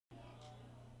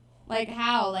Like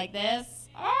how? Like this?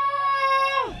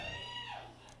 Ah!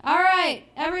 All right,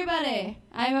 everybody.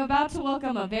 I'm about to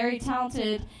welcome a very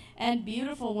talented and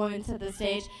beautiful woman to the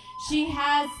stage. She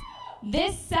has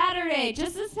this Saturday,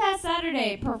 just this past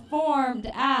Saturday,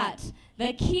 performed at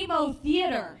the Chemo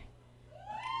Theater.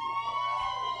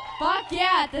 Fuck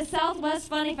yeah, at the Southwest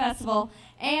Funny Festival.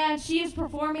 And she is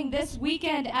performing this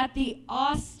weekend at the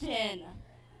Austin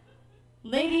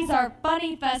Ladies Are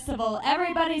Funny Festival.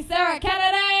 Everybody, Sarah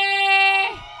Kennedy!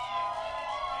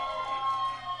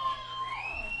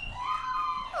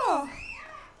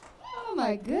 Oh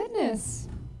my goodness.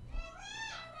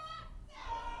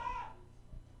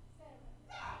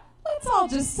 Let's all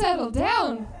just settle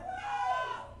down.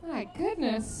 My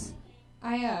goodness.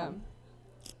 I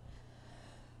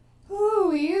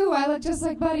look just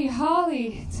like Buddy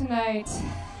Holly tonight.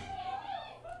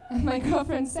 And my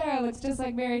girlfriend Sarah looks just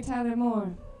like Mary Tyler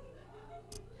Moore.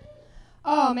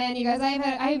 Oh man, you guys,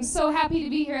 I am so happy to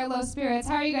be here at Low Spirits.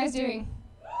 How are you guys doing?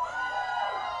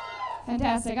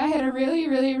 Fantastic. I had a really,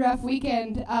 really rough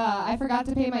weekend. I forgot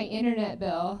to pay my internet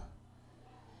bill,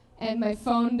 and my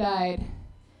phone died.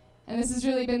 And this has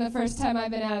really been the first time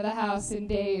I've been out of the house in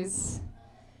days.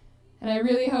 And I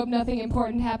really hope nothing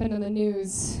important happened on the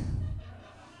news.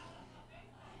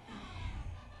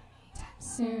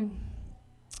 Soon.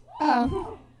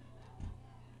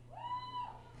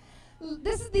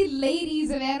 This is the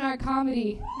Ladies of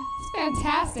AnarKomedy. It's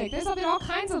fantastic. There's been all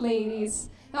kinds of ladies.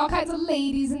 And all kinds of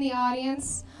ladies in the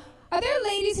audience. Are there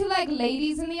ladies who like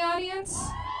ladies in the audience?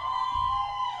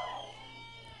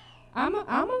 I'm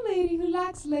a lady who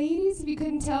likes ladies, if you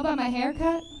couldn't tell by my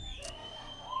haircut.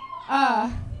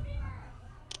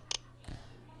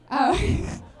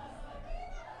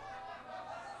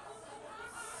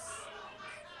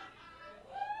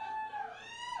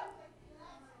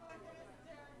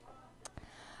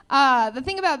 The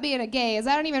thing about being a gay is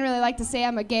I don't even really like to say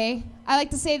I'm a gay. I like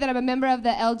to say that I'm a member of the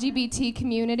LGBT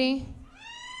community.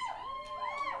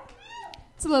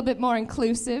 It's a little bit more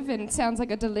inclusive and it sounds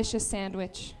like a delicious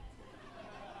sandwich.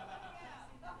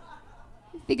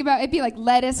 Think about it'd be like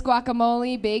lettuce,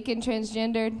 guacamole, bacon,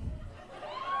 transgendered.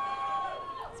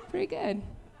 It's pretty good.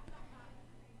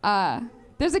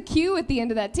 There's a Q at the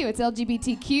end of that too. It's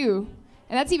LGBTQ.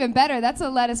 And that's even better. That's a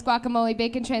lettuce, guacamole,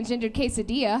 bacon, transgendered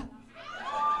quesadilla.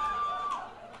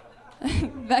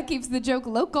 That keeps the joke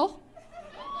local.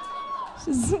 Which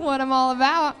is what I'm all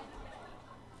about.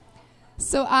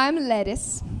 So I'm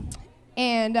lettuce.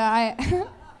 And I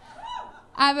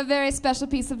have a very special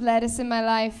piece of lettuce in my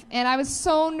life. And I was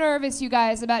so nervous, you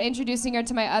guys, about introducing her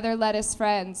to my other lettuce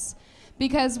friends.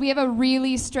 Because we have a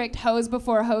really strict hose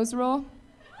before hose rule.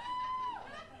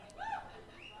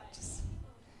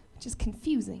 Which is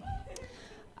confusing.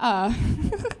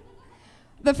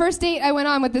 The first date I went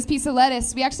on with this piece of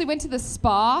lettuce, we actually went to the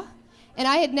spa. And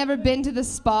I had never been to the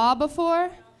spa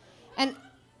before. And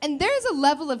there's a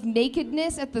level of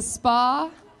nakedness at the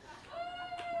spa.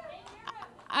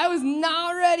 I was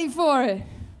not ready for it.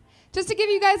 Just to give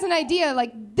you guys an idea,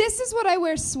 like, this is what I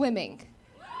wear swimming.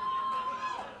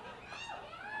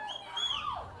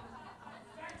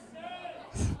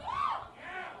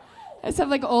 I just have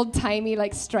like old-timey,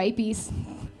 like, stripies.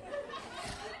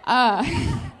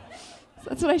 So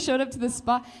that's what I showed up to the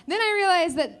spa. Then I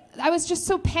realized that I was just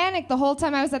so panicked the whole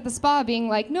time I was at the spa, being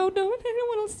like, no, I don't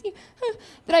want to see you.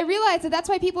 That I realized that that's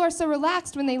why people are so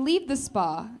relaxed when they leave the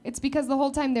spa. It's because the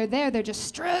whole time they're there, they're just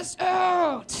stressed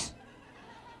out.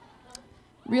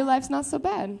 Real life's not so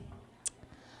bad.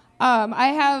 I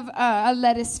have a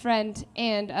lettuce friend,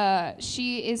 and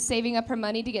she is saving up her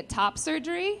money to get top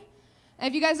surgery. And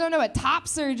if you guys don't know what top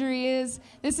surgery is,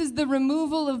 this is the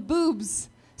removal of boobs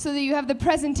so that you have the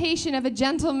presentation of a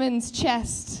gentleman's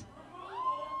chest.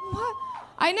 What?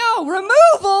 I know, removal,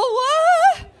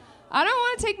 what? I don't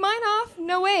want to take mine off.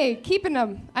 No way, keeping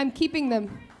them. I'm keeping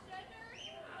them.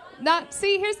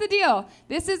 See, here's the deal.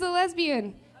 This is a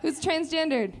lesbian who's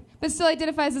transgendered, but still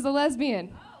identifies as a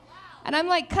lesbian. And I'm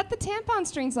like, cut the tampon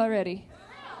strings already.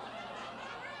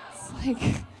 It's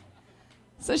like,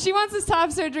 so she wants this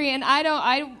top surgery, and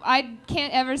I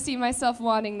can't ever see myself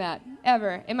wanting that,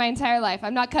 ever, in my entire life.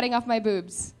 I'm not cutting off my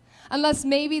boobs. Unless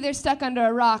maybe they're stuck under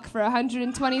a rock for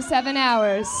 127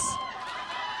 hours.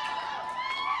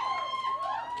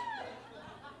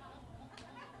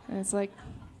 And it's like,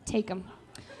 take them.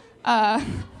 My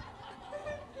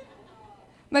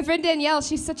friend Danielle,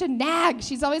 she's such a nag.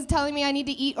 She's always telling me I need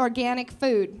to eat organic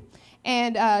food.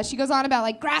 And she goes on about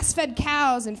like grass-fed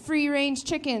cows and free-range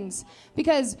chickens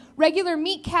because regular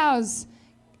meat cows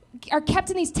are kept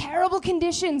in these terrible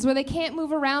conditions where they can't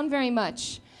move around very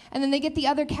much. And then they get the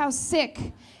other cows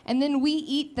sick, and then we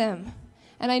eat them.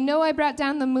 And I know I brought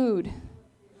down the mood,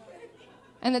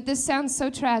 and that this sounds so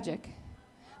tragic,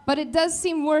 but it does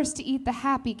seem worse to eat the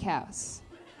happy cows.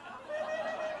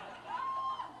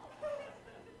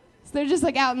 So they're just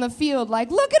like out in the field like,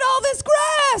 look at all this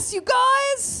grass, you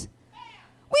guys!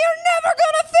 We are never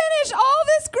gonna finish all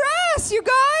this grass, you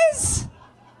guys!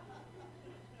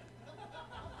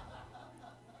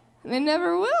 And they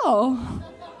never will.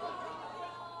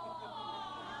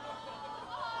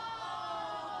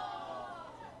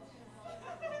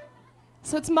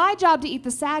 So it's my job to eat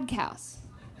the sad cows.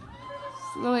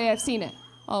 That's the way I've seen it,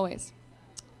 always.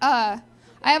 I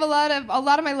have a lot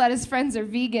of my lettuce friends are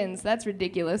vegans. That's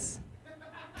ridiculous.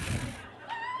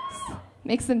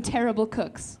 Makes them terrible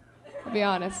cooks, to be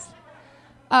honest.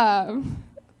 I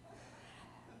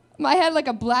had like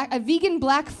a vegan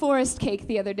Black Forest cake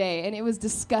the other day, and it was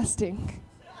disgusting.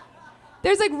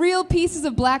 There's like real pieces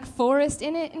of Black Forest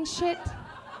in it and shit.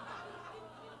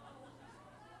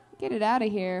 Get it out of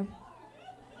here.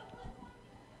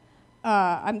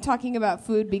 I'm talking about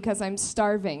food because I'm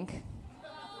starving.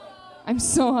 I'm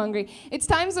so hungry. It's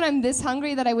times when I'm this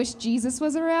hungry that I wish Jesus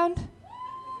was around.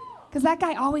 Because that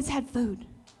guy always had food,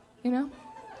 you know?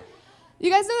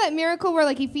 You guys know that miracle where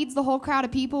like he feeds the whole crowd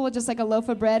of people with just like a loaf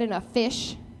of bread and a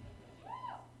fish?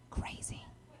 Crazy.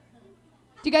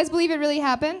 Do you guys believe it really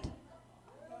happened?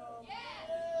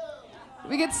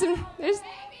 We got some,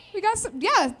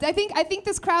 yeah, I think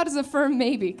this crowd is a firm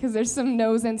maybe, because there's some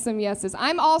no's and some yeses.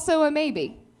 I'm also a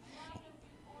maybe.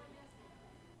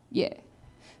 Yeah.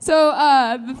 So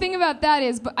the thing about that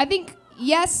is, I think,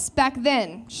 yes, back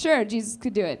then, sure, Jesus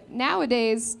could do it.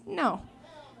 Nowadays, no.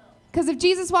 Because if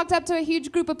Jesus walked up to a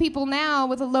huge group of people now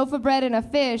with a loaf of bread and a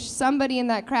fish, somebody in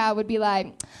that crowd would be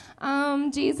like,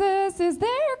 Jesus, is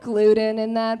there gluten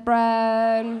in that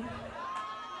bread?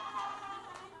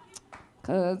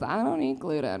 Because I don't eat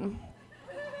gluten.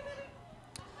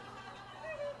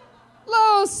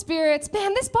 Low spirits.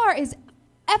 Man, this bar is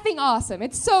effing awesome.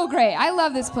 It's so great. I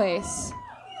love this place.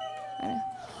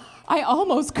 I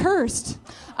almost cursed.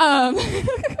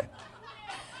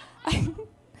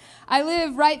 I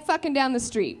live right fucking down the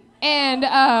street. And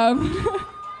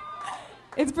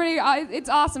it's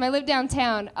awesome. I live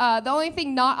downtown. The only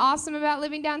thing not awesome about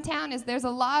living downtown is there's a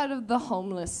lot of the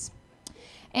homeless.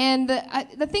 And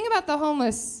the thing about the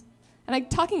homeless, and I'm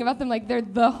talking about them like they're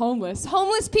the homeless.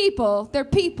 Homeless people, they're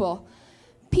people.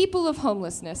 People of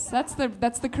homelessness. That's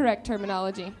the correct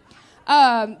terminology.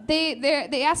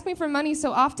 They ask me for money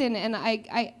so often, and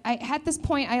I at this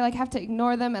point I like have to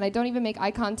ignore them, and I don't even make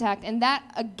eye contact. And that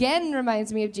again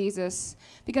reminds me of Jesus,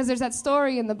 because there's that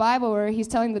story in the Bible where he's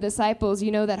telling the disciples,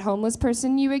 you know that homeless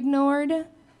person you ignored?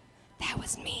 That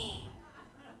was me.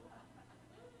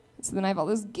 So then I have all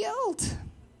this guilt.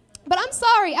 But I'm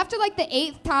sorry, after like the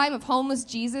 8th time of homeless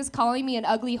Jesus calling me an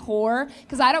ugly whore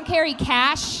because I don't carry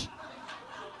cash,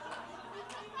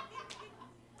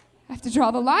 I have to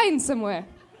draw the line somewhere.